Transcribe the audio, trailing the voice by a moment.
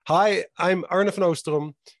Hi, I'm Arne van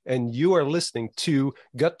Oostrom, and you are listening to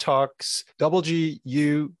Gut Talks, Double G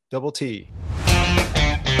U Double T.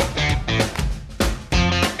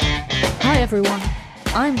 Hi everyone,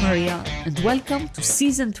 I'm Maria, and welcome to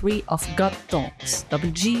Season 3 of Gut Talks,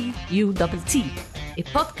 WGUTT, a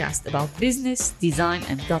podcast about business, design,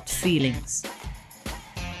 and gut feelings.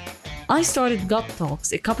 I started Gut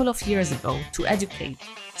Talks a couple of years ago to educate,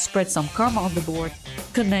 spread some karma on the board,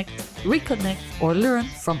 connect, reconnect, or learn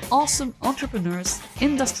from awesome entrepreneurs,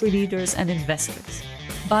 industry leaders, and investors.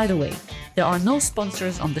 By the way, there are no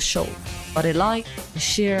sponsors on the show, but a like, a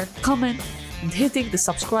share, comment, and hitting the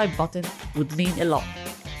subscribe button would mean a lot.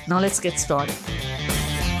 Now let's get started.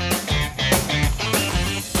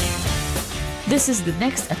 This is the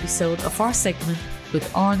next episode of our segment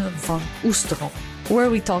with Arne van Oostrom, where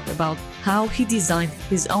we talk about how he designed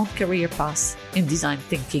his own career path in design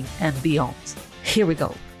thinking and beyond. Here we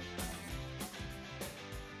go.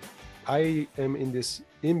 I am in this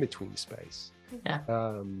in-between space. Yeah.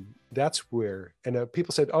 That's where, and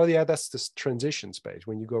people said, oh yeah, that's this transition space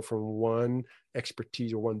when you go from one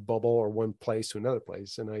expertise or one bubble or one place to another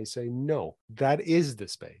place. And I say, no, that is the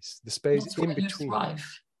space That's in where you between.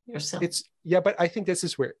 thrive yourself. But I think this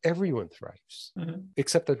is where everyone thrives,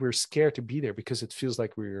 except that we're scared to be there because it feels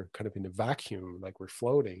like we're kind of in a vacuum, like we're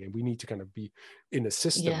floating, and we need to kind of be in a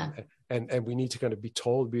system, and we need to kind of be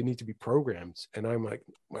told, we need to be programmed. And I'm like,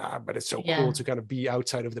 but it's so cool to kind of be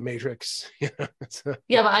outside of the matrix. But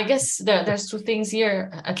I guess there's two things here,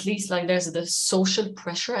 at least. Like there's the social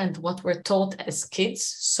pressure and what we're taught as kids.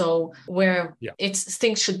 So where it's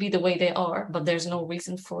things should be the way they are, but there's no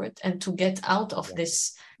reason for it. And to get out of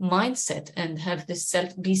this mindset and have this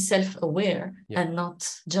be self-aware and not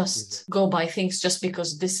just go by things just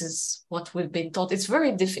because this is what we've been taught. It's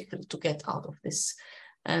very difficult to get out of this.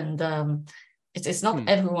 And it's not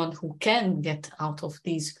everyone who can get out of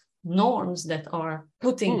these norms that are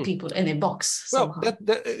putting people in a box somehow.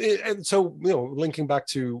 And so, linking back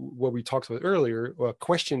to what we talked about earlier, a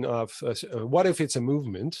question of what if it's a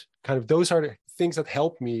movement? Kind of those are the things that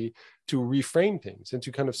help me to reframe things and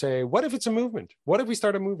to kind of say, what if it's a movement? What if we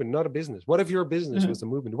start a movement, not a business? What if your business was a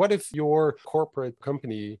movement? What if your corporate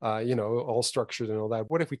company, all structured and all that,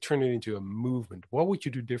 what if we turn it into a movement? What would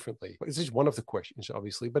you do differently? This is one of the questions,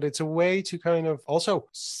 obviously, but it's a way to kind of also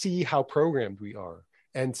see how programmed we are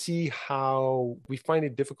and see how we find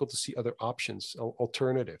it difficult to see other options,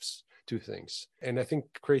 alternatives to things. And I think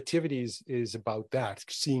creativity is about that,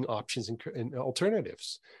 seeing options and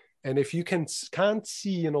alternatives. And if you can't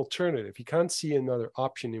see an alternative, you can't see another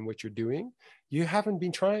option in what you're doing, you haven't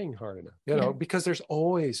been trying hard enough, because there's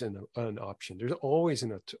always an option. There's always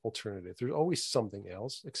an alternative. There's always something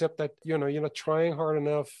else, except that, you're not trying hard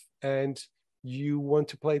enough and you want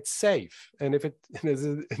to play it safe. And if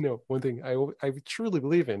one thing I truly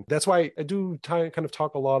believe in, that's why I do kind of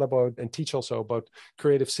talk a lot about and teach also about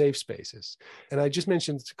creative safe spaces. And I just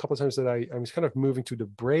mentioned a couple of times that I was kind of moving to the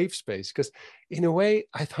brave space, because in a way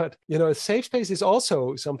I thought, a safe space is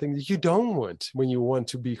also something that you don't want when you want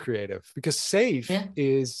to be creative, because safe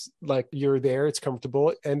is like you're there, it's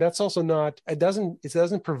comfortable. And that's also it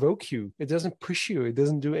doesn't provoke you. It doesn't push you. It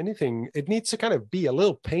doesn't do anything. It needs to kind of be a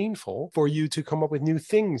little painful for you to come up with new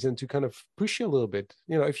things and to kind of push you a little bit.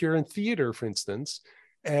 If you're in theater, for instance,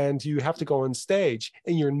 and you have to go on stage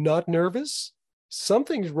and you're not nervous,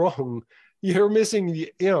 something's wrong. You're missing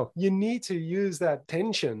you need to use that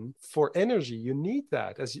tension for energy. You need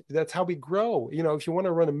that. That's how we grow. If you want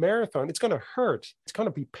to run a marathon, it's going to hurt. It's going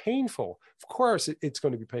to be painful. Of course, it's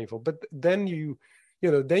going to be painful, but then you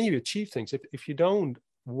achieve things. If you don't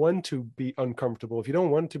want to be uncomfortable, if you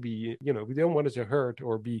don't want to be, if you don't want it to hurt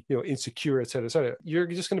or be, insecure, et cetera, you're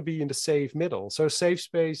just going to be in the safe middle. So safe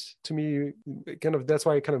space to me, that's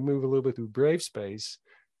why I kind of move a little bit to brave space,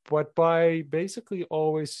 but by basically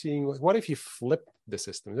always seeing, what if you flip the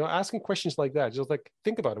system, asking questions like that, just like,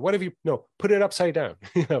 think about it. What if you, put it upside down,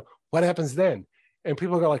 what happens then? And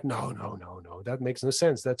people go like, no, that makes no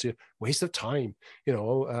sense. That's a waste of time.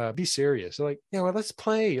 Be serious. So like, let's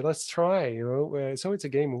play, let's try, so it's a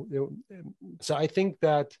game. So I think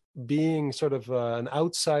that being sort of an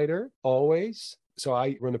outsider always. So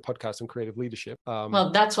I run a podcast on creative leadership.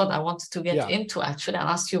 Well, that's what I wanted to get into, actually. I'll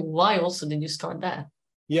ask you, why also did you start that?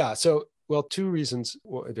 Yeah. So, well, two reasons.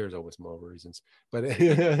 Well, there's always more reasons, but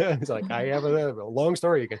it's like I have a long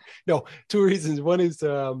story again. No, two reasons. One is,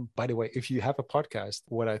 by the way, if you have a podcast,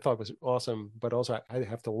 what I thought was awesome, but also I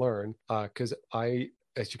have to learn because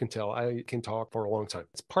as you can tell, I can talk for a long time.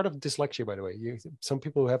 It's part of dyslexia, by the way. Some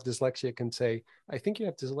people who have dyslexia can say, I think you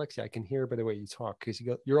have dyslexia. I can hear by the way you talk because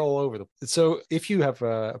you're all over the place. So if you have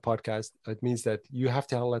a podcast, it means that you have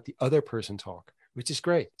to let the other person talk. which is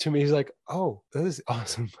great. To me, it's like, oh, that is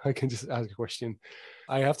awesome. I can just ask a question.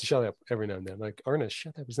 I have to shut up every now and then. Like, Arne,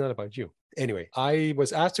 shut up. It's not about you. Anyway, I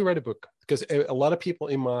was asked to write a book because a lot of people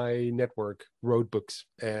in my network wrote books.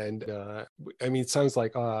 And I mean, it sounds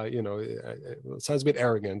like, it sounds a bit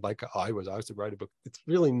arrogant, like I was asked to write a book. It's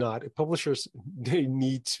really not. Publishers, they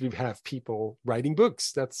need to have people writing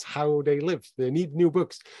books. That's how they live. They need new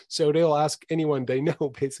books. So they'll ask anyone they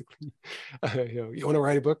know, basically, you want to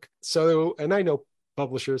write a book? So, and I know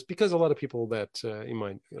publishers because a lot of people that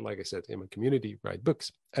like I said, in my community write books.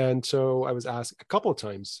 And so I was asked a couple of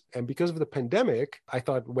times, and because of the pandemic, I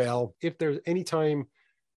thought, well, if there's any time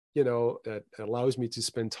that allows me to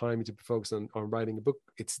spend time to focus on writing a book,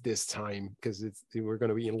 it's this time, because we're going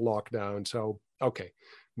to be in lockdown. So okay,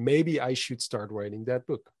 maybe I should start writing that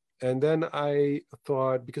book. And then I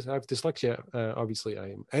thought, because I have dyslexia, obviously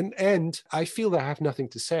I am, and I feel that I have nothing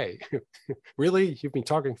to say. Really? You've been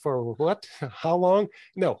talking for what? How long?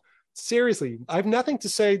 No, seriously, I have nothing to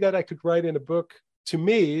say that I could write in a book. To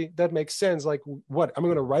me, that makes sense. Like, what? I'm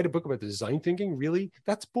going to write a book about design thinking? Really?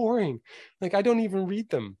 That's boring. Like, I don't even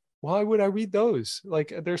read them. Why would I read those?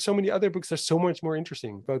 Like, there's so many other books that are so much more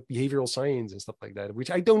interesting about behavioral science and stuff like that,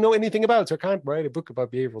 which I don't know anything about. So I can't write a book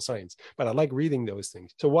about behavioral science, but I like reading those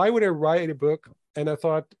things. So why would I write a book? And I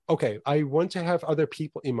thought, okay, I want to have other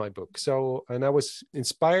people in my book. So, and I was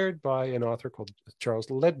inspired by an author called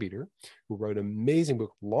Charles Leadbeater, who wrote an amazing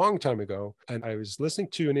book a long time ago. And I was listening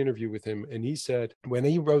to an interview with him, and he said, when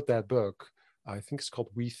he wrote that book, I think it's called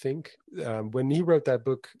We Think. When he wrote that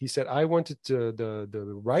book, he said, I wanted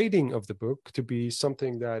the writing of the book to be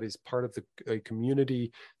something that is part of a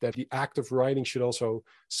community, that the act of writing should also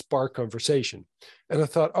spark conversation. And I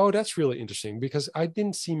thought, oh, that's really interesting, because I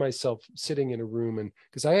didn't see myself sitting in a room, and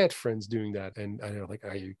because I had friends doing that, and I was like,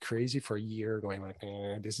 are you crazy, for a year going like,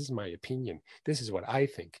 this is my opinion, this is what I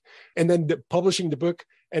think. And then publishing the book,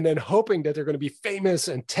 and then hoping that they're going to be famous,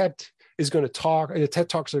 and TED is going to talk, and the TED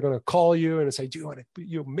Talks are going to call you and say, do you want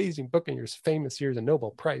your amazing book, and you're famous, here's a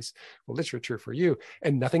Nobel Prize for literature for you.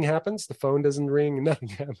 And nothing happens. The phone doesn't ring, nothing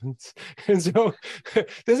happens. And so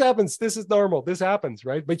this happens. This is normal. This happens,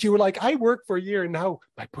 right? But you were like, I worked for a year, and now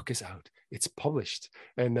my book is out. It's published.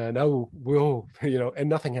 And now and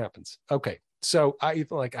nothing happens. Okay. So I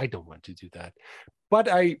don't want to do that. But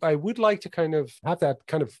I would like to kind of have that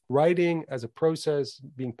kind of writing as a process,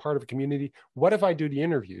 being part of a community. What if I do the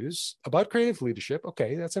interviews about creative leadership?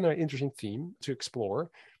 Okay, that's an interesting theme to explore.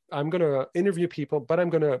 I'm going to interview people, but I'm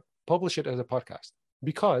going to publish it as a podcast,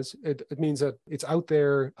 because it means that it's out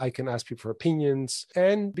there. I can ask people for opinions.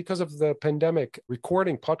 And because of the pandemic,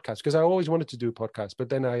 recording podcasts, because I always wanted to do podcasts, but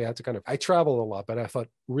then I had to I travel a lot, but I thought,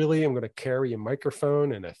 really, I'm going to carry a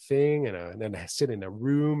microphone and a thing, and then I sit in a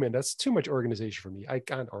room, and that's too much organization for me. I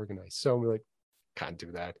can't organize. So I'm like, can't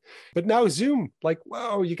do that. But now Zoom, like,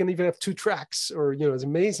 wow, you can even have 2 tracks, or, it's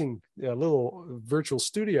amazing, little virtual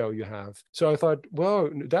studio you have. So I thought, well,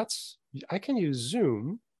 I can use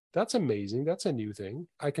Zoom. That's amazing. That's a new thing.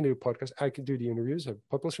 I can do a podcast. I can do the interviews. I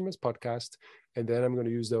publish them as podcast, and then I'm going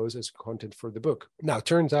to use those as content for the book. Now, it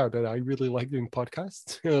turns out that I really like doing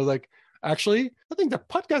podcasts. Actually, I think the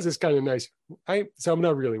podcast is kind of nice. So I'm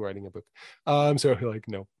not really writing a book.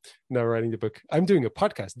 No, not writing the book. I'm doing a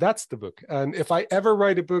podcast. That's the book. And if I ever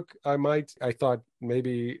write a book, I thought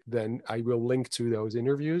maybe then I will link to those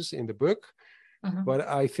interviews in the book. Uh-huh. But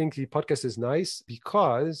I think the podcast is nice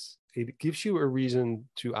because it gives you a reason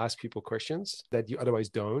to ask people questions that you otherwise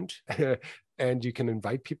don't. And you can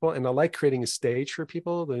invite people. And I like creating a stage for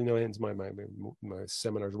people. In my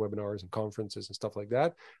seminars, webinars, and conferences and stuff like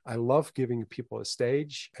that. I love giving people a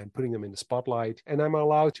stage and putting them in the spotlight. And I'm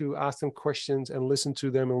allowed to ask them questions and listen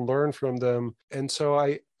to them and learn from them. And so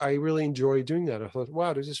I really enjoy doing that. I thought,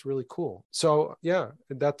 wow, this is really cool. So yeah,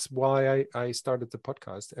 that's why I started the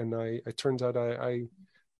podcast. And it turns out I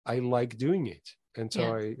like doing it. And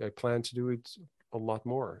so I plan to do it a lot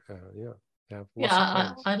more.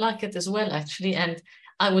 I like it as well, actually. And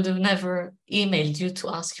I would have never emailed you to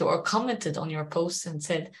ask you or commented on your post and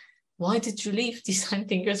said, why did you leave Design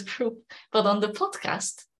Thinkers Group? But on the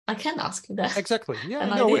podcast, I can ask you that. Exactly.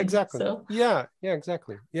 Yeah. Exactly. So. Yeah.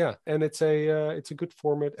 Exactly. Yeah. And it's a good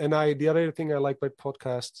format. And the other thing I like about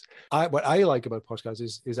podcasts, what I like about podcasts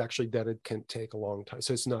is actually that it can take a long time.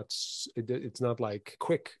 So it's not like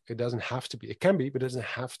quick. It doesn't have to be. It can be, but it doesn't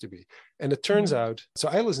have to be. And it turns out, so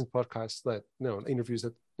I listen to podcasts that, interviews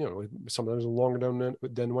that, sometimes longer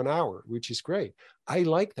than 1 hour, which is great. I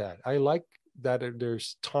like that. I like that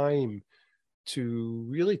there's time to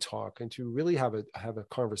really talk and to really have a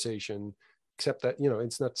conversation except that,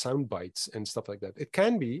 it's not sound bites and stuff like that. It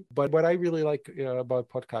can be, but what I really like about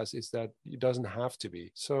podcasts is that it doesn't have to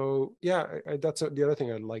be. So yeah, that's the other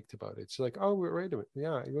thing I liked about it. It's like, oh, wait a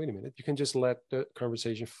minute. You can just let the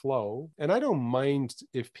conversation flow. And I don't mind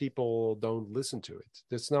if people don't listen to it.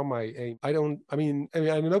 That's not my aim. I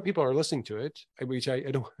know people are listening to it, which I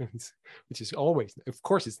don't, which is always, of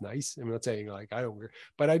course it's nice. I'm not saying like, I don't,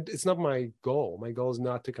 but it's not my goal. My goal is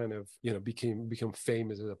not to kind of, become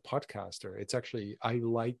famous as a podcaster. It's actually, I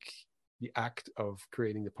like the act of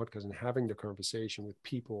creating the podcast and having the conversation with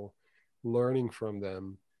people, learning from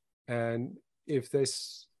them. And if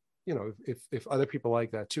this, if other people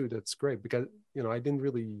like that too, that's great, because,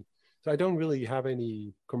 I don't really have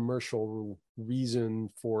any commercial reason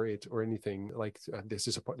for it or anything. Like this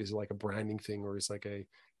is like a branding thing, or it's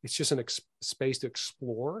just an space to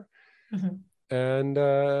explore. Mm-hmm. And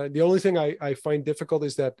the only thing I find difficult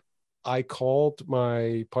is that I called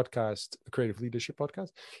my podcast a Creative Leadership Podcast.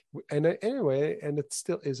 And anyway, and it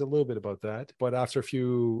still is a little bit about that. But after a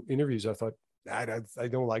few interviews, I thought, I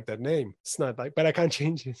don't like that name. It's not like, but I can't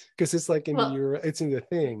change it because it's like it's in the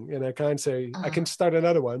thing. And I can't say, I can start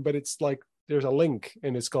another one, but it's like, there's a link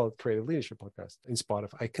and it's called Creative Leadership Podcast in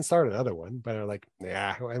Spotify. I can start another one, but I'm like,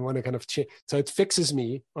 I want to kind of change. So it fixes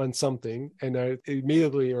me on something. And I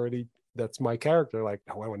immediately already, that's my character. Like,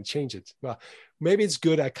 I want to change it. Well, maybe it's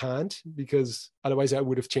good I can't, because otherwise I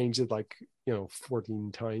would have changed it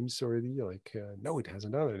 14 times already. No, it has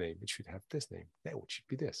another name. It should have this name. No, it should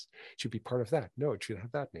be this. It should be part of that. No, it should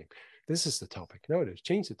have that name. This is the topic. No, it is.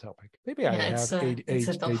 Change the topic. Maybe I have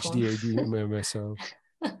ADHD myself.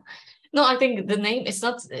 No, I think the name, it's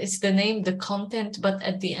the name, the content, but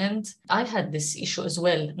at the end, I had this issue as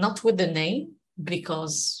well, not with the name,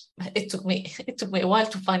 because it took me a while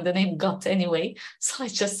to find the name GUT anyway. So I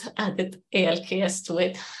just added ALKS to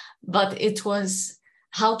it, but it was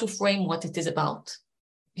how to frame what it is about,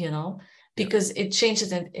 because it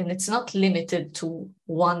changes and it's not limited to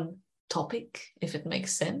one topic, if it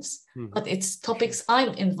makes sense, but it's topics I'm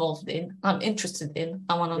involved in, I'm interested in,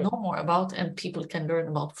 I want to know more about, and people can learn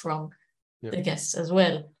about from the guests as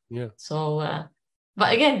well. Yeah. So,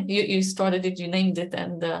 but again, you started it, you named it,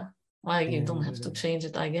 and you don't have to change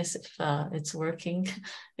it, I guess, if it's working.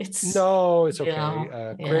 It's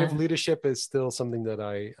okay. Creative leadership is still something that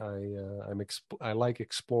I like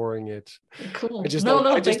exploring it. Cool. I just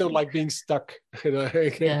don't like being stuck.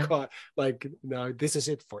 Like, no, this is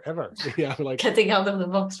it forever. Like getting out of the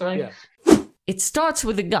box, right? Yeah. It starts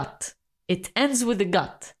with the gut. It ends with the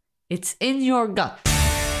gut. It's in your gut.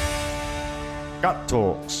 Gut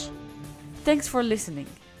Talks. Thanks for listening.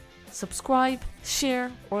 Subscribe,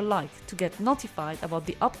 share, or like to get notified about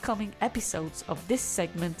the upcoming episodes of this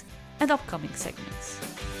segment and upcoming segments.